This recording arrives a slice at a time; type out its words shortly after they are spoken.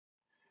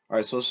All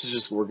right, so this is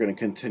just we're going to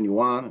continue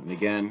on, and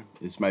again,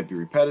 this might be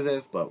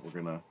repetitive, but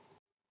we're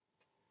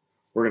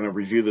gonna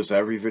review this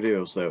every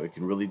video so that we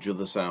can really drill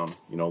this down.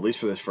 You know, at least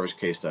for this first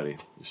case study.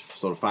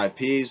 So the 5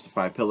 P's, the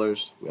 5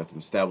 pillars. We have to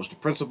establish the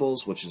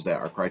principles, which is that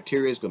our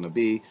criteria is going to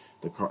be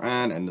the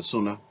Quran and the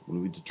Sunnah.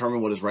 When we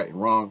determine what is right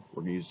and wrong,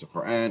 we're going to use the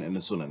Quran and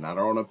the Sunnah, not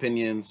our own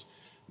opinions,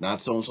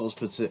 not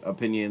so-and-so's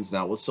opinions,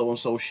 not what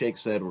so-and-so Sheikh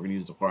said. We're going to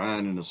use the Quran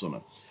and the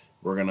Sunnah.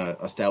 We're going to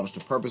establish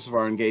the purpose of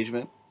our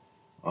engagement.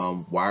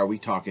 Why are we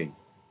talking?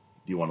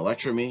 Do you want to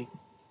lecture me?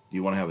 Do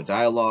you want to have a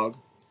dialogue?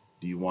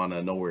 Do you want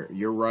to know where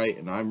you're right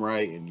and I'm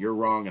right and you're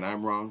wrong and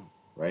I'm wrong?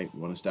 Right? You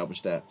want to establish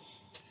that.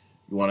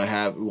 We want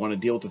to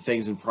deal with the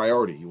things in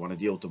priority. You want to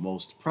deal with the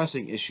most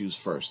pressing issues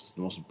first,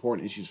 the most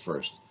important issues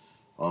first.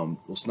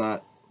 Let's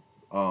not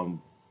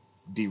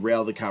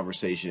derail the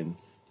conversation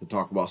to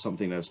talk about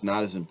something that's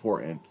not as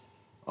important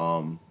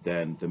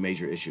than the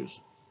major issues.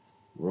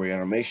 We're going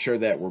to make sure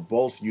that we're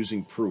both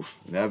using proof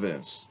and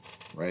evidence,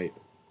 right?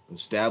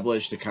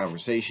 Establish the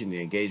conversation,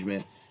 the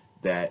engagement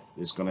that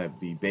is going to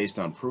be based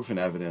on proof and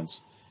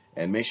evidence,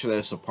 and make sure that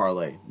it's a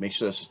parlay. Make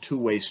sure it's a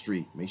two-way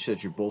street. Make sure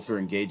that you both are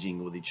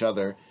engaging with each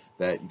other,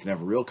 that you can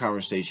have a real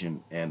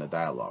conversation and a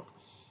dialogue.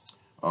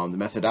 The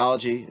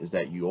methodology is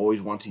that you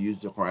always want to use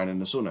the Quran and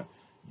the Sunnah.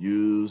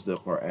 Use the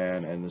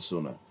Quran and the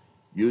Sunnah.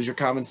 Use your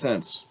common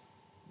sense.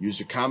 Use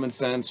your common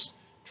sense.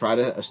 Try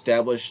to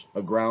establish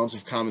a grounds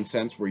of common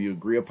sense where you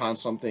agree upon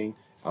something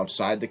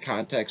outside the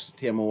context of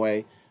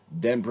TMOA.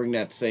 Then bring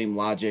that same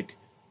logic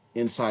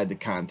inside the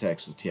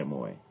context of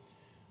TMOA.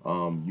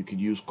 You can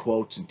use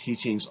quotes and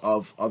teachings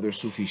of other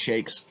Sufi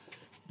sheikhs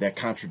that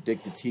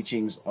contradict the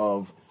teachings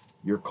of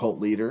your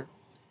cult leader,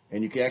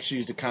 and you can actually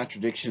use the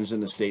contradictions in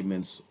the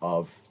statements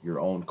of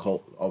your own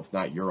cult, of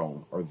not your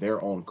own, or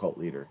their own cult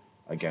leader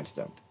against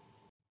them.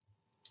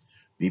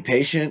 Be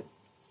patient,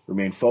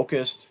 remain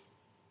focused,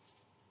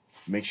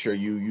 make sure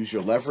you use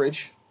your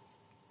leverage,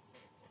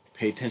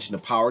 pay attention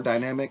to power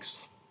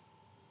dynamics,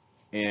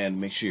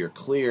 and make sure you're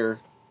clear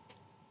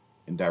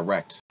and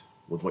direct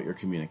with what you're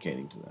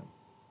communicating to them.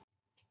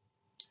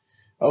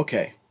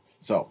 Okay,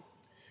 so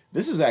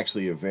this is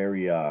actually a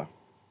very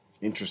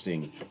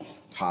interesting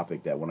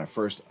topic that when I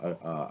first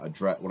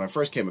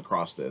came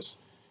across this,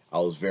 I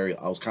was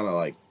kind of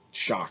like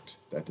shocked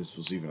that this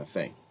was even a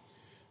thing.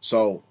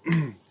 So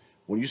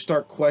when you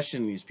start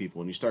questioning these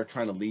people and you start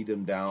trying to lead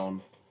them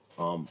down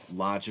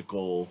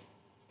logical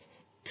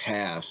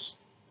paths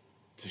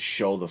to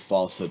show the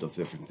falsehood of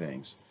different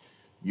things,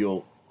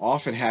 you'll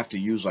often have to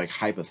use like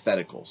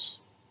hypotheticals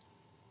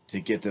to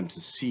get them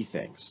to see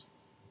things,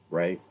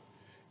 right?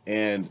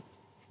 And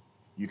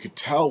you could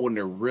tell when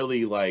they're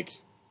really like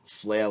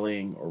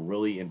flailing or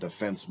really in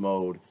defense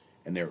mode,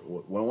 and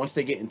once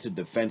they get into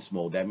defense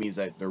mode, that means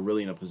that they're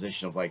really in a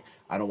position of like,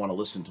 I don't want to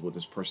listen to what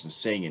this person is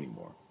saying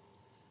anymore.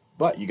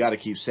 But you got to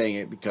keep saying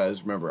it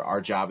because remember, our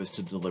job is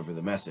to deliver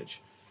the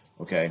message,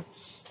 okay?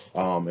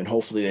 And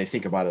hopefully they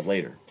think about it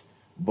later.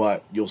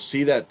 But you'll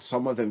see that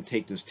some of them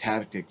take this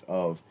tactic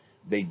of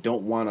they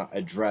don't want to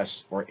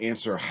address or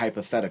answer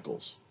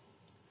hypotheticals.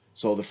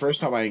 So the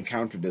first time I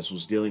encountered this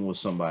was dealing with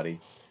somebody,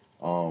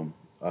 a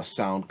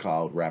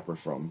SoundCloud rapper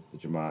from the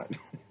Jamaat,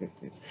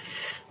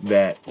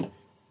 that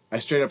I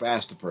straight up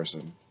asked the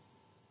person,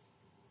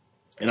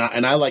 and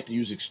I like to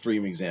use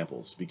extreme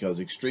examples because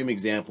extreme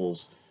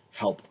examples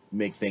help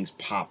make things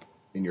pop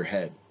in your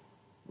head,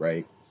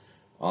 right?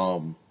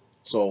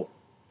 So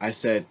I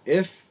said,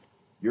 if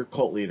your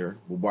cult leader,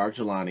 Mubarak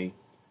Jelani,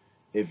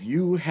 if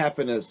you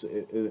happen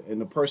to,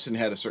 and the person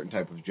had a certain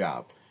type of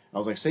job, I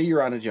was like, say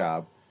you're on a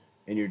job,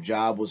 and your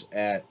job was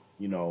at,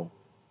 you know,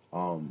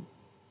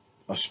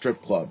 a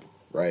strip club,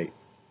 right?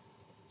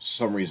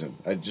 Some reason,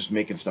 I'm just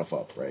making stuff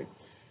up, right?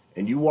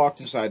 And you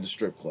walked inside the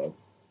strip club,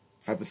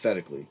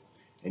 hypothetically,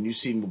 and you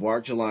see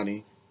Mubarak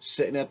Jelani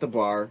sitting at the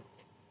bar,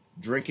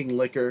 drinking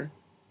liquor,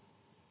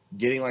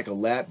 getting like a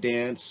lap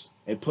dance,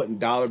 and putting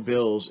dollar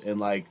bills in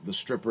like the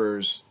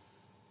strippers'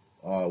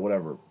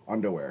 whatever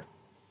underwear.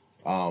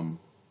 And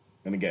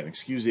again,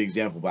 excuse the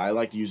example, but I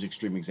like to use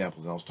extreme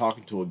examples. And I was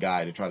talking to a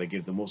guy to try to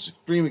give the most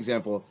extreme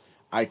example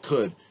I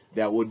could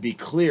that would be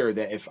clear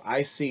that if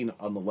I seen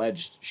an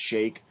alleged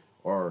sheikh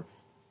or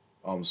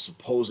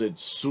supposed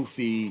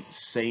Sufi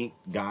saint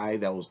guy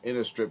that was in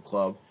a strip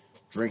club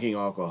drinking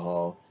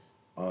alcohol,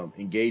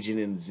 engaging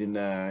in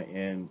zina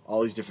and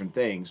all these different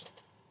things,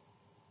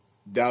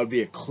 that would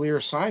be a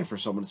clear sign for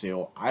someone to say,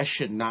 oh, I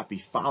should not be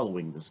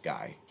following this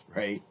guy,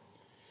 right?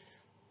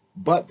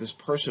 But this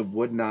person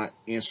would not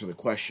answer the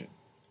question.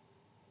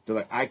 They're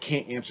like, I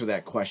can't answer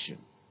that question.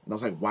 And I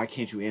was like, why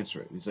can't you answer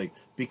it? He's like,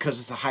 because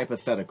it's a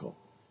hypothetical,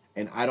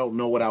 and I don't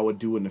know what I would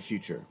do in the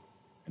future.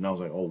 And I was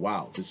like, oh,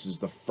 wow, this is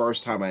the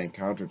first time I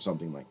encountered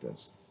something like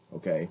this.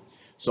 Okay,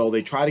 so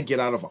they try to get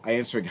out of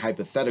answering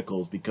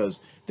hypotheticals because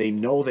they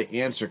know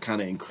the answer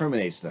kind of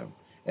incriminates them.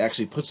 It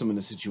actually puts them in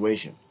the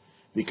situation.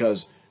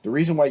 Because the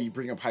reason why you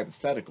bring up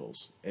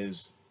hypotheticals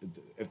is,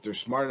 if they're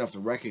smart enough to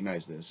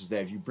recognize this, is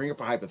that if you bring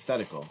up a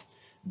hypothetical,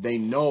 they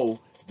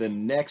know the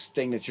next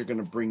thing that you're going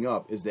to bring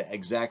up is the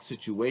exact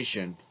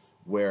situation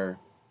where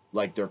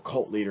like their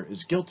cult leader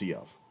is guilty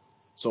of.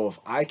 So if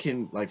I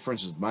can, like for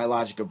instance, my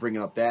logic of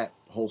bringing up that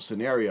whole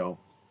scenario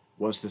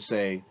was to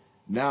say,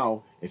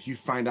 now if you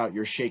find out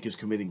your sheikh is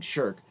committing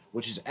shirk,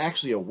 which is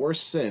actually a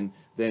worse sin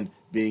than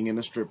being in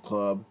a strip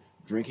club,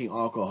 drinking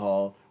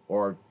alcohol,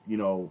 or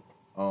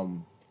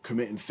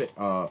committing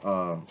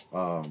not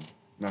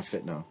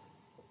fitna,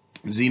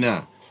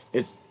 zina.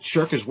 It's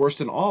shirk is worse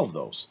than all of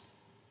those.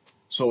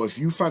 So if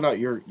you find out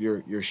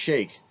your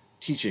sheikh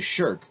teaches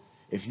shirk,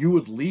 if you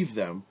would leave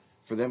them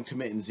for them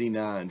committing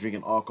zina and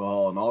drinking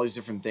alcohol and all these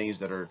different things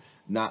that are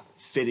not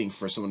fitting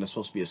for someone that's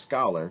supposed to be a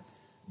scholar,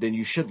 then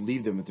you should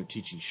leave them if they're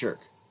teaching shirk.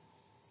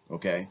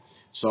 Okay,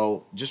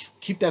 so just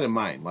keep that in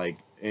mind. Like,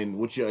 and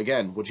what you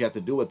have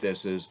to do with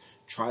this is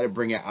try to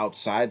bring it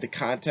outside the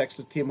context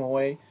of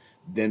TMOA,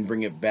 then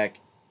bring it back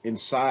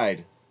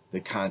inside the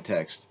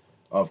context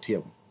of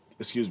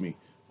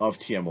of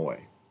TMOA.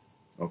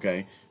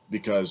 Okay,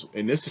 because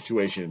in this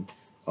situation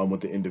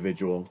with the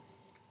individual,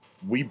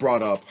 we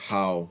brought up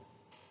how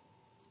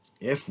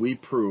if we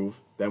prove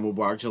that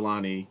Mubarak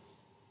Jelani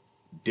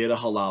did a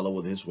halala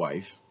with his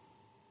wife,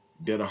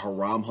 did a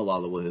haram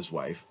halala with his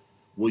wife,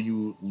 will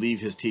you leave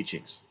his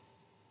teachings?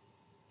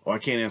 Oh, I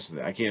can't answer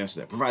that. I can't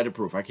answer that. Provide a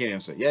proof. I can't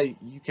answer that. Yeah,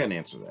 you can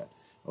answer that.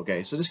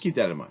 Okay, so just keep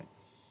that in mind.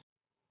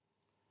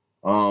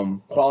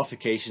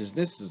 Qualifications.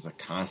 This is a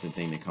constant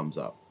thing that comes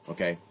up.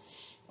 Okay,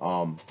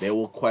 they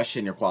will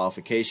question your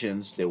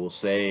qualifications. They will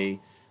say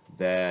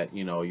that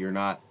you're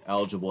not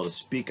eligible to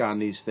speak on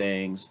these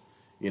things.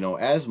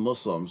 As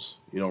Muslims,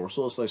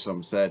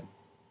 Rasulullah said,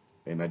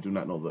 and I do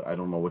not know I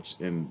don't know which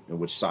in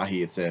which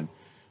Sahih it's in,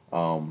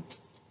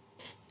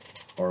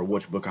 or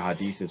which book of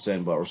hadith it's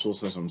in, but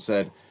Rasulullah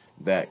said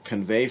that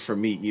convey for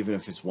me even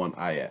if it's one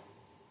ayat.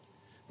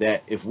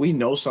 That if we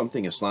know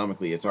something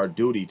Islamically, it's our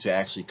duty to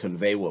actually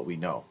convey what we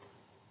know,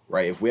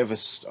 right? If we have a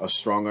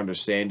strong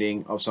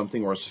understanding of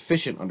something or a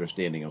sufficient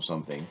understanding of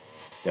something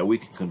that we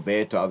can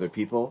convey it to other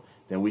people,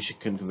 then we should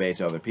convey it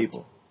to other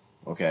people,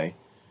 okay?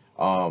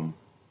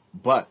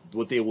 But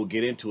what they will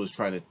get into is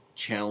trying to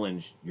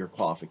challenge your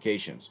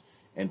qualifications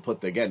and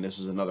again, this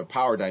is another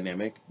power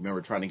dynamic.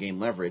 Remember, trying to gain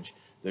leverage.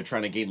 They're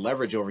trying to gain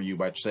leverage over you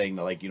by saying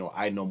that, like,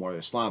 I know more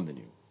Islam than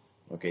you,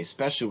 okay?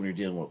 Especially when you're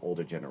dealing with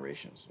older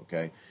generations,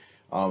 okay?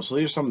 So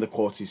these are some of the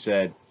quotes he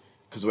said,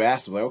 because we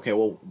asked him, like, okay,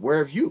 well, where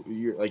have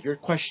your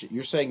question,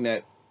 you're saying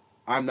that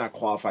I'm not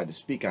qualified to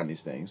speak on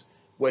these things,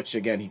 which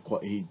again,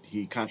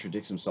 he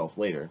contradicts himself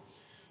later.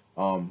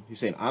 He's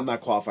saying, I'm not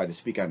qualified to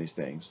speak on these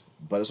things,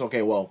 but it's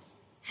okay, well,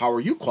 how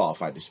are you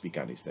qualified to speak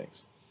on these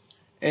things?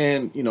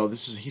 And,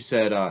 he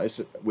said,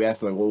 we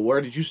asked him, like, well,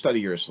 where did you study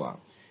your Islam?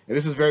 And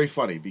this is very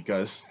funny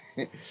because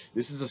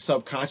this is a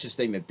subconscious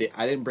thing that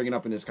I didn't bring it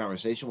up in this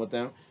conversation with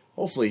them.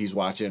 Hopefully he's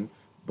watching,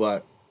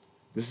 but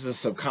this is a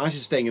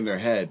subconscious thing in their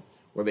head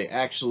where they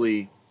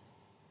actually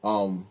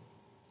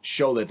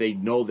show that they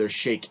know their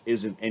sheikh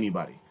isn't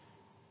anybody,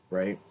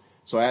 right?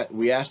 So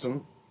we asked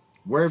him,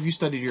 where have you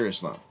studied your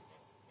Islam?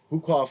 Who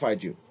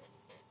qualified you?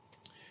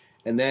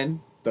 And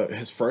then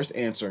his first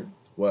answer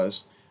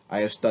was,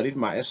 I have studied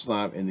my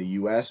Islam in the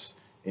U.S.,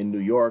 in New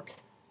York,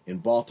 in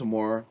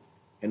Baltimore.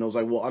 And I was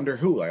like, well, under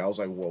who? Like, I was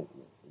like, well,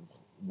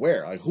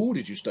 where? Like, who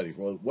did you study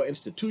for? What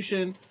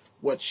institution?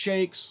 What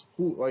sheikhs?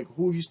 Who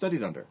have you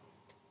studied under?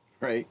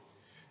 Right?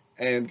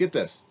 And get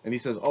this. And he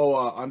says,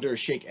 under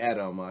Sheikh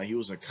Adam. He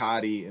was a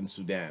Qadi in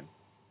Sudan.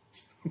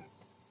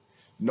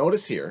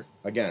 Notice here,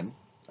 again,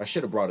 I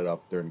should have brought it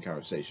up during the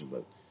conversation,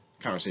 but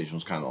the conversation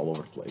was kind of all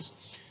over the place.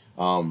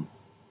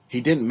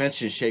 He didn't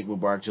mention Sheikh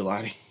Mubarak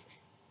Jelani.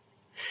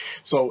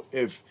 So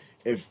if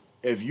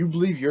you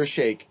believe your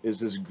sheikh is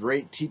this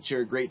great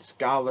teacher, great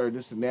scholar,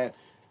 this and that,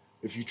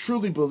 if you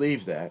truly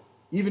believe that,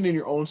 even in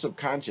your own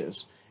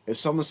subconscious, if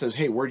someone says,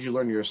 hey, where'd you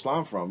learn your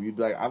Islam from? You'd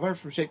be like, I learned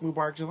from Sheikh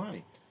Mubarak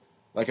Jelani.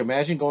 Like,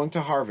 imagine going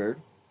to Harvard,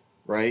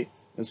 right?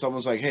 And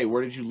someone's like, hey,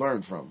 where did you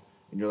learn from?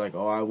 And you're like,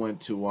 oh, I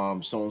went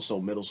to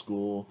so-and-so middle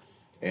school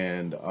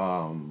and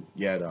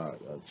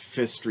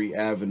Fifth Street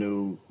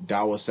Avenue,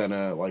 Dawah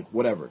Center, like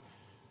whatever.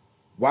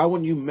 Why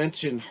wouldn't you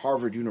mention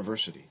Harvard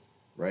University,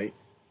 right?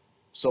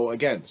 So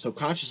again,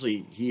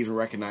 subconsciously, he even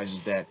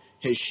recognizes that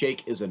his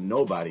sheikh is a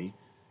nobody,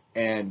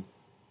 and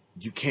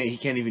he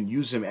can't even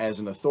use him as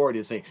an authority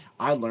to say,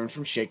 I learned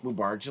from Sheikh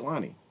Mubarak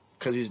Jelani,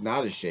 because he's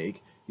not a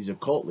sheikh, he's a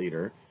cult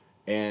leader,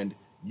 and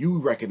you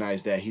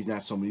recognize that he's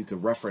not someone you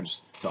could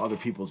reference to other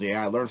people and say,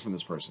 I learned from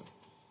this person.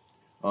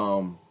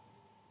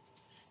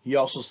 He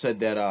also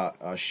said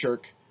that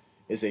shirk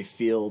is a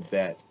field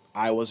that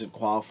I wasn't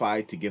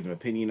qualified to give an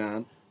opinion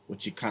on,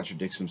 which he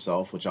contradicts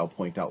himself, which I'll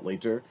point out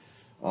later.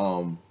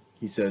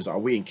 He says, are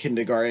we in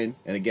kindergarten?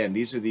 And again,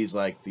 we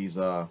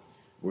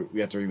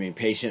have to remain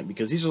patient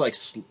because these are like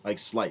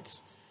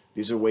slights.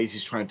 These are ways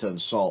he's trying to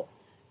insult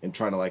and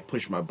trying to like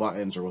push my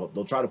buttons, or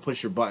they'll try to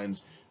push your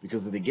buttons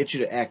because if they get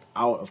you to act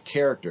out of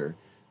character,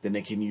 then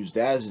they can use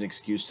that as an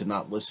excuse to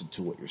not listen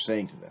to what you're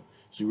saying to them.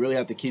 So you really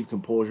have to keep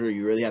composure.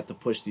 You really have to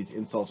push these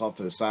insults off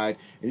to the side,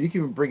 and you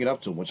can even bring it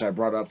up to him, which I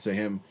brought up to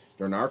him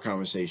during our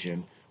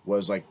conversation,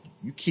 was like,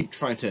 you keep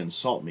trying to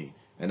insult me,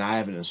 and I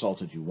haven't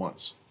insulted you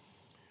once.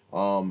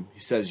 He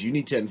says you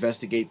need to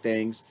investigate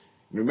things.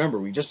 And remember,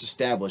 we just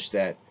established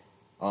that,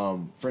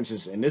 for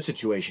instance, in this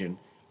situation,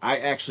 I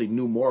actually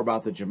knew more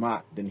about the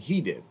Jamaat than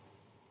he did.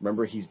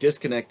 Remember, he's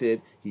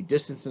disconnected. He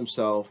distanced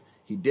himself.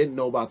 He didn't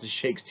know about the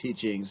Sheikh's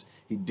teachings.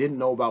 He didn't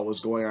know about what's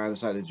going on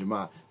inside the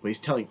Jamaat. But he's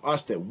telling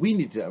us that we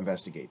need to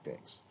investigate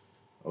things.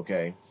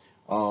 Okay?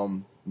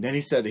 Then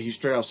he said, he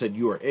straight out said,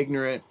 you are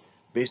ignorant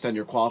based on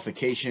your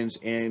qualifications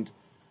and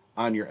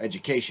on your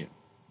education.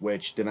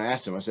 Which, then I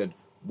asked him, I said,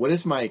 what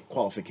is my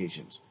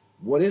qualifications?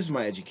 What is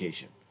my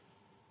education?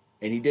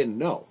 And he didn't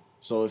know.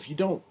 So if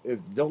don't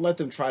let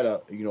them try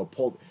to,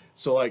 pull.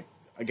 So like,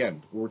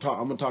 again, I'm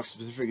going to talk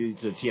specifically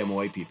to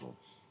TMOA people.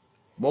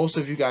 Most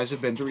of you guys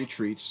have been to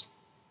retreats,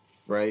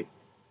 right?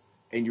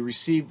 And you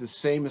received the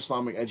same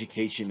Islamic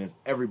education as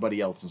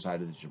everybody else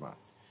inside of the Jamaat.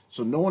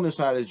 So no one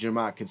inside of the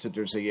Jamaat can sit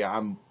there and say, yeah,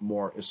 I'm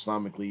more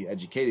Islamically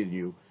educated than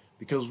you,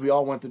 because we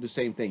all went through the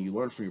same thing. You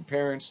learned from your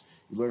parents,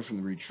 you learned from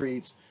the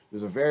retreats.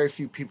 There's a very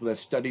few people that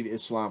studied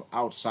Islam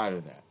outside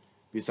of that,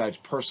 besides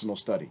personal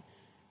study.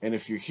 And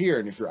if you're here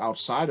and if you're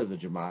outside of the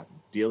Jamaat,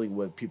 dealing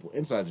with people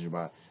inside the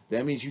Jamaat,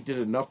 that means you did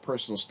enough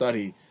personal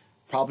study,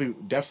 probably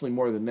definitely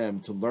more than them,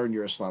 to learn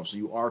your Islam. So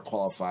you are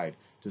qualified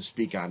to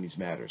speak on these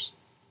matters.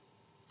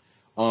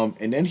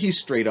 And then he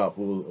straight up,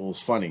 it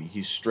was funny,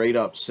 he straight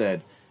up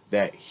said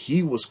that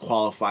he was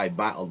qualified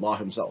by Allah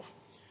himself.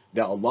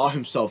 That Allah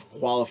himself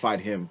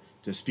qualified him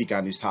to speak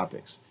on these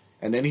topics.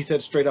 And then he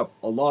said straight up,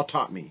 Allah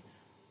taught me.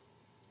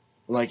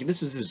 Like,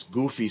 this is this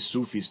goofy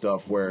Sufi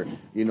stuff where,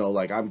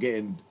 like, I'm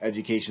getting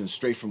education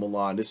straight from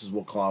Allah and this is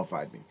what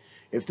qualified me.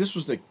 If this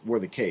were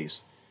the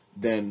case,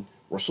 then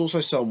Rasul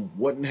ﷺ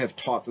wouldn't have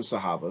taught the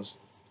Sahabas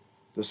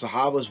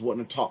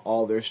wouldn't have taught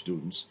all their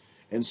students,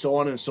 and so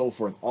on and so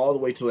forth, all the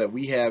way till that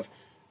we have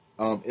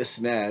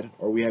isnad,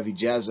 or we have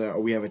ijazah, or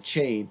we have a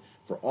chain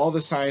for all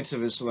the science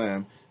of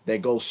Islam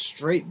that goes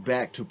straight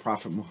back to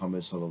Prophet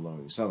Muhammad sallallahu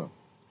alaihi wasallam,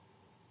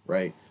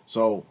 right?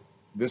 So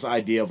this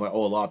idea of like,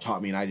 oh, Allah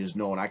taught me and I just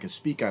know and I can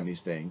speak on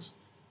these things,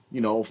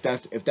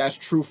 if that's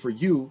true for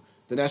you,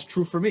 then that's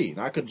true for me, and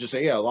I could just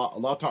say, yeah,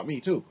 Allah taught me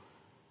too,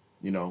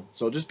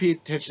 So just pay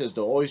attention, as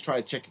they'll always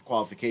try to check your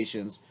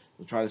qualifications.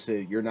 They'll try to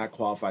say you're not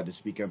qualified to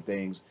speak on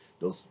things.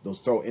 They'll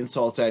throw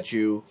insults at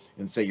you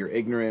and say you're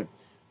ignorant.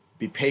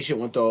 Be patient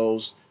with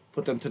those.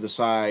 Put them to the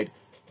side.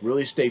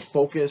 Really stay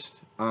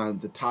focused on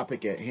the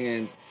topic at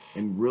hand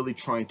and really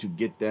trying to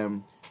get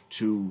them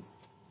to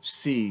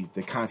see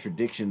the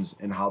contradictions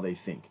in how they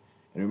think.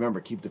 And remember,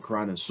 keep the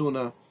Quran and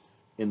Sunnah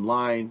in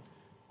line,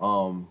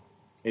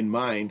 in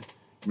mind.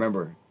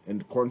 Remember,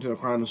 according to the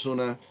Quran and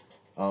Sunnah,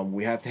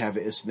 we have to have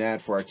an isnad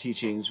for our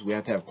teachings. We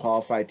have to have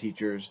qualified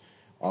teachers.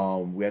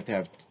 We have to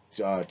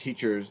have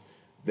teachers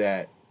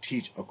that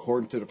teach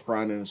according to the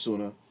Quran and the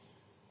Sunnah.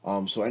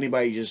 So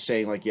anybody just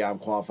saying like, yeah, I'm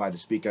qualified to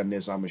speak on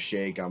this, I'm a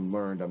sheikh, I'm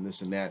learned, I'm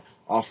this and that,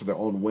 off of their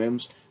own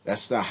whims,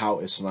 that's not how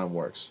Islam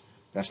works.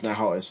 That's not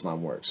how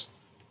Islam works.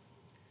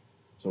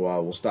 So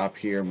we'll stop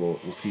here and we'll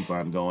keep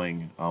on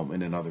going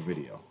in another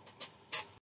video.